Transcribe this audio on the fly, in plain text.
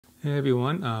Hey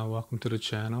everyone, welcome to the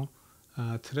channel.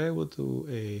 Today we'll do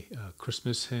a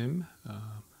Christmas hymn,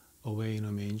 Away in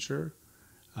a Manger.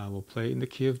 We'll play in the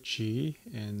key of G,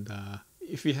 and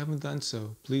if you haven't done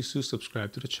so, please do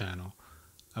subscribe to the channel.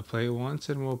 I'll play it once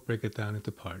and we'll break it down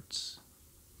into parts.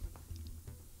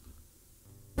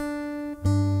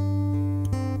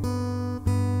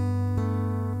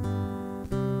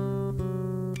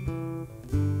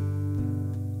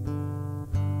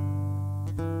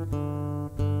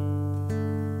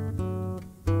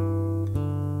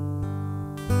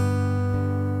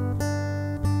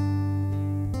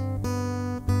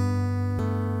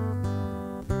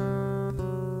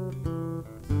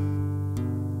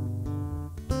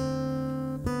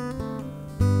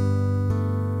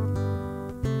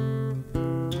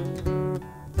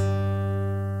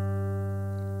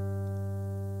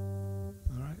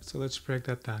 So let's break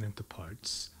that down into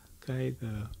parts. Okay,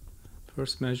 the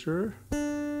first measure, okay,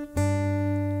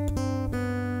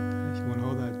 you want to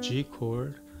hold that G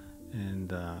chord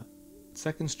and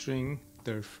second string,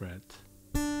 third fret,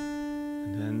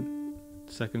 and then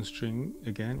second string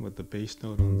again with the bass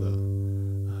note on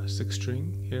the sixth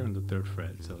string here on the third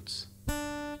fret. So it's,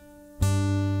 and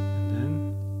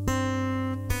then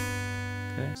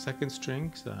okay, second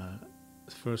string's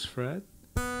first fret.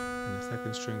 And the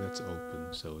second string that's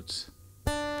open, so it's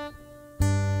okay.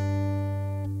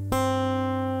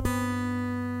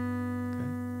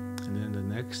 And then the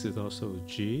next is also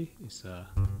G. It's okay,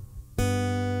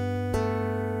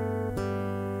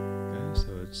 so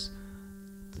it's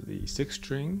the sixth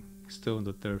string still on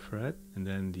the third fret, and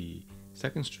then the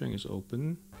second string is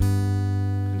open,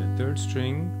 and then third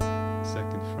string,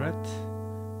 second fret,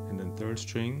 and then third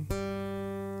string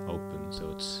open.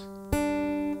 So it's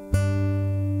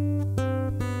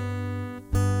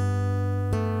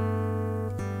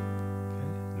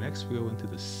next we go into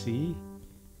the C.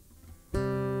 Okay,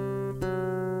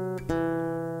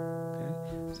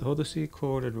 so hold the C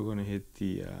chord and we're going to hit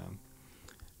the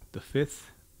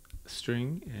fifth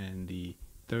string and the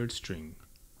third string.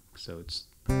 So it's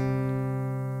okay,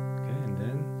 and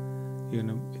then you're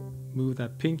going to move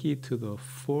that pinky to the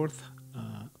fourth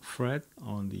fret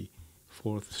on the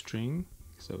fourth string.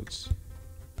 So it's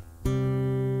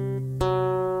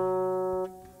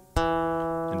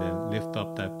lift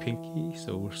up that pinky,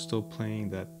 so we're still playing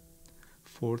that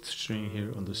fourth string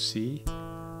here on the C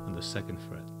on the second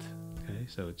fret. Okay,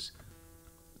 so it's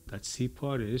that C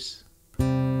part is okay,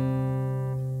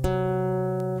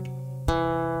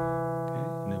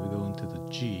 and then we go into the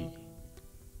G.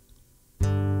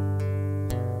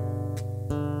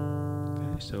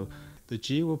 Okay, so the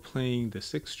G, we're playing the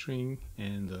sixth string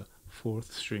and the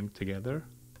fourth string together.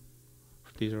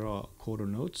 These are all quarter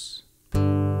notes,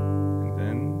 and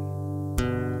then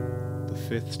the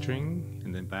fifth string,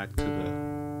 and then back to the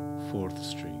fourth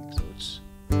string. So it's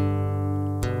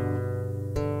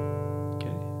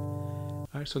okay.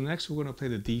 Alright, so next we're going to play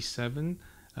the D7.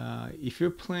 If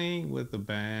you're playing with a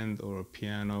band or a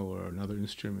piano or another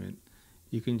instrument,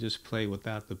 you can just play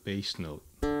without the bass note.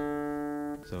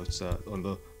 So it's on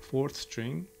the fourth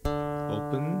string,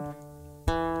 open,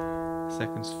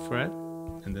 second fret,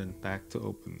 and then back to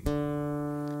open.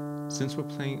 Since we're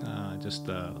playing just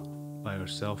by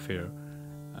ourselves here,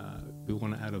 we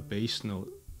want to add a bass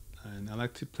note, and I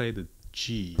like to play the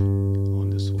G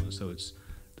on this one. So it's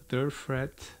the third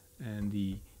fret and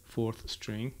the fourth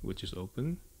string, which is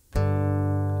open,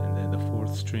 and then the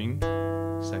fourth string,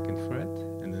 second fret,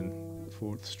 and then the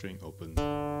fourth string open.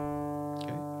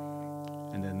 Okay,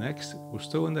 and then next we're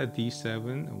still in that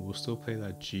D7, and we'll still play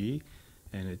that G,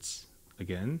 and it's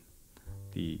again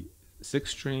the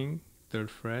sixth string, third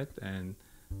fret, and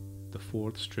the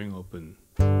fourth string open.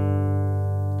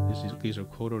 These are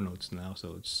quarter notes now,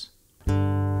 so it's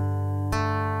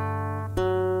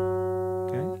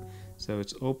okay. So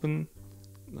it's open,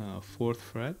 fourth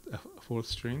fret, fourth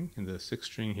string, and the sixth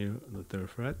string here on the third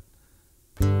fret,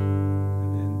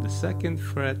 and then the second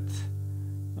fret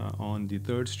on the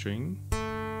third string,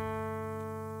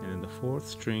 and then the fourth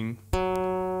string,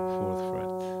 fourth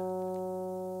fret.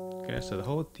 Okay, so the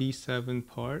whole D7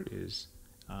 part is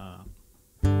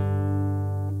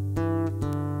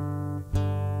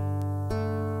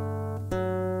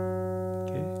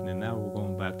okay, and then now we're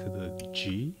going back to the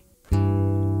G.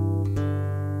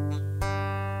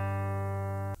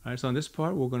 Alright, so on this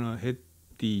part we're gonna hit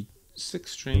the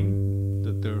sixth string,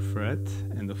 the third fret,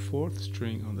 and the fourth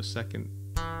string on the second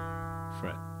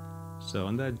fret. So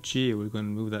on that G, we're going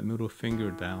to move that middle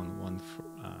finger down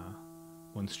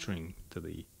one string to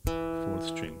the fourth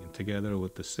string, and together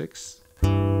with the sixth,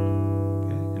 okay,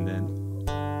 and then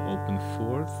open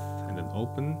fourth, and then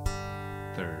open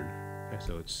third. Okay,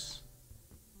 so it's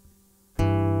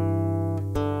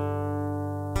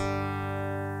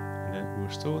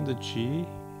we're still in the G.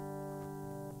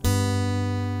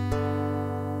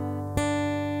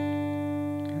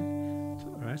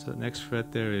 So the next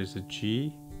fret there is a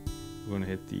G. We're going to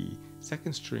hit the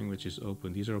second string, which is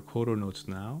open. These are quarter notes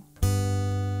now.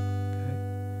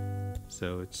 Okay.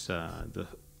 So it's the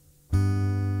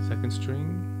second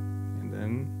string, and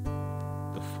then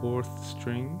the fourth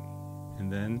string,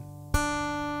 and then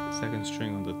the second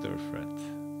string on the third fret.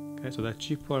 Okay, so that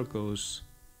G part goes.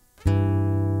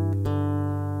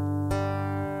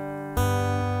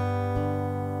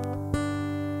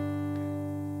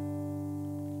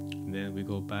 Then we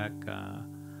go back.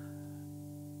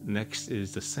 Next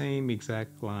is the same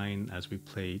exact line as we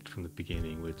played from the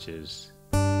beginning, which is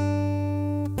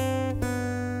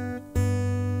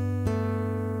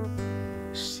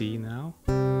C now.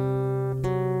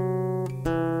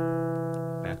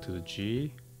 Back to the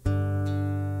G. Okay,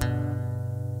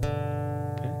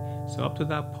 so up to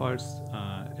that part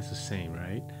is the same,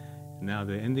 right? Now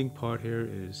the ending part here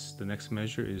is the next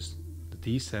measure is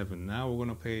D7. Now we're going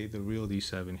to play the real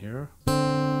D7 here.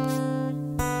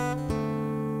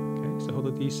 Okay, so hold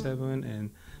the D7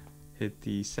 and hit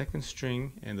the second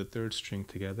string and the third string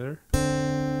together.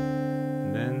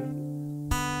 And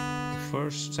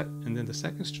then the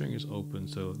second string is open,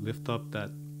 so lift up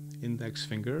that index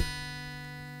finger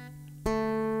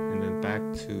and then back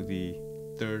to the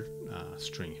third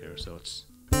string here. So it's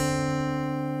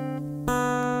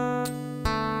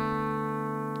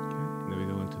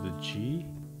G.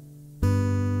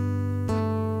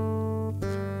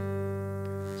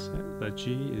 So that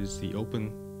G is the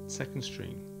open second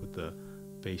string with the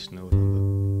bass note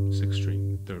on the sixth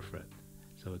string, third fret.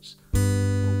 So it's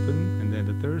open, and then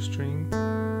the third string,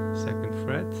 second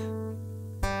fret,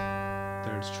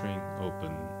 third string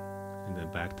open, and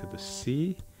then back to the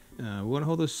C. We're going to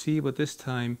hold the C, but this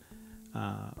time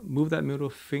move that middle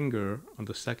finger on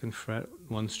the second fret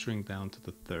one string down to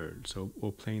the third. So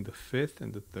we're playing the fifth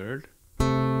and the third,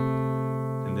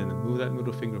 and then move that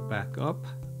middle finger back up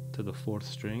to the fourth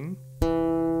string.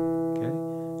 Okay.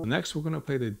 Next we're going to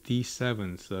play the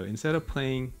D7. So instead of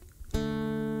playing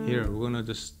here, we're going to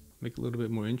just make it a little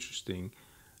bit more interesting.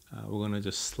 We're going to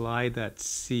just slide that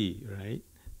C, right?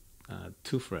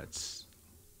 2 frets.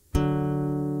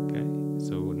 Okay.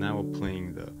 So now we're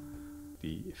playing the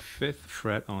fifth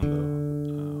fret on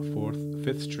the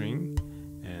fifth string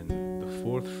and the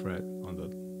fourth fret on the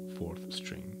fourth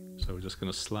string. So we're just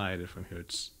gonna slide it from here.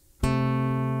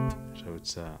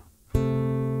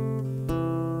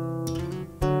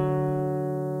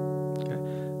 Okay.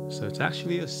 So it's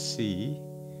actually a C.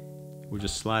 We're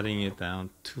just sliding it down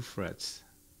 2 frets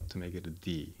to make it a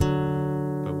D.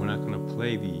 But we're not gonna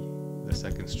play the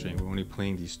second string. We're only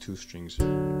playing these 2 strings here,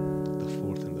 the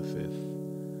fourth and the fifth.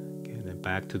 And then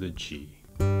back to the G.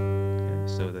 Okay,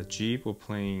 so the G, we're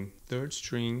playing third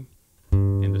string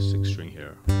and the sixth string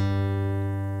here.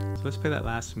 So let's play that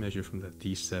last measure from the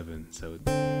D7. So and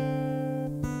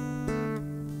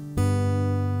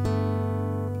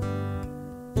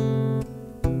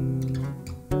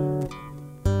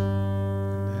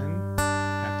then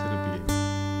back to the beginning,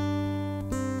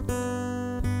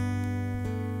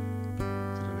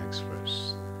 to the next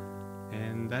verse.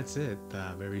 And that's it.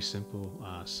 Very simple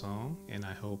song, and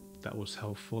I hope that was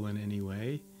helpful in any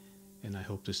way, and I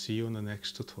hope to see you in the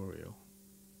next tutorial.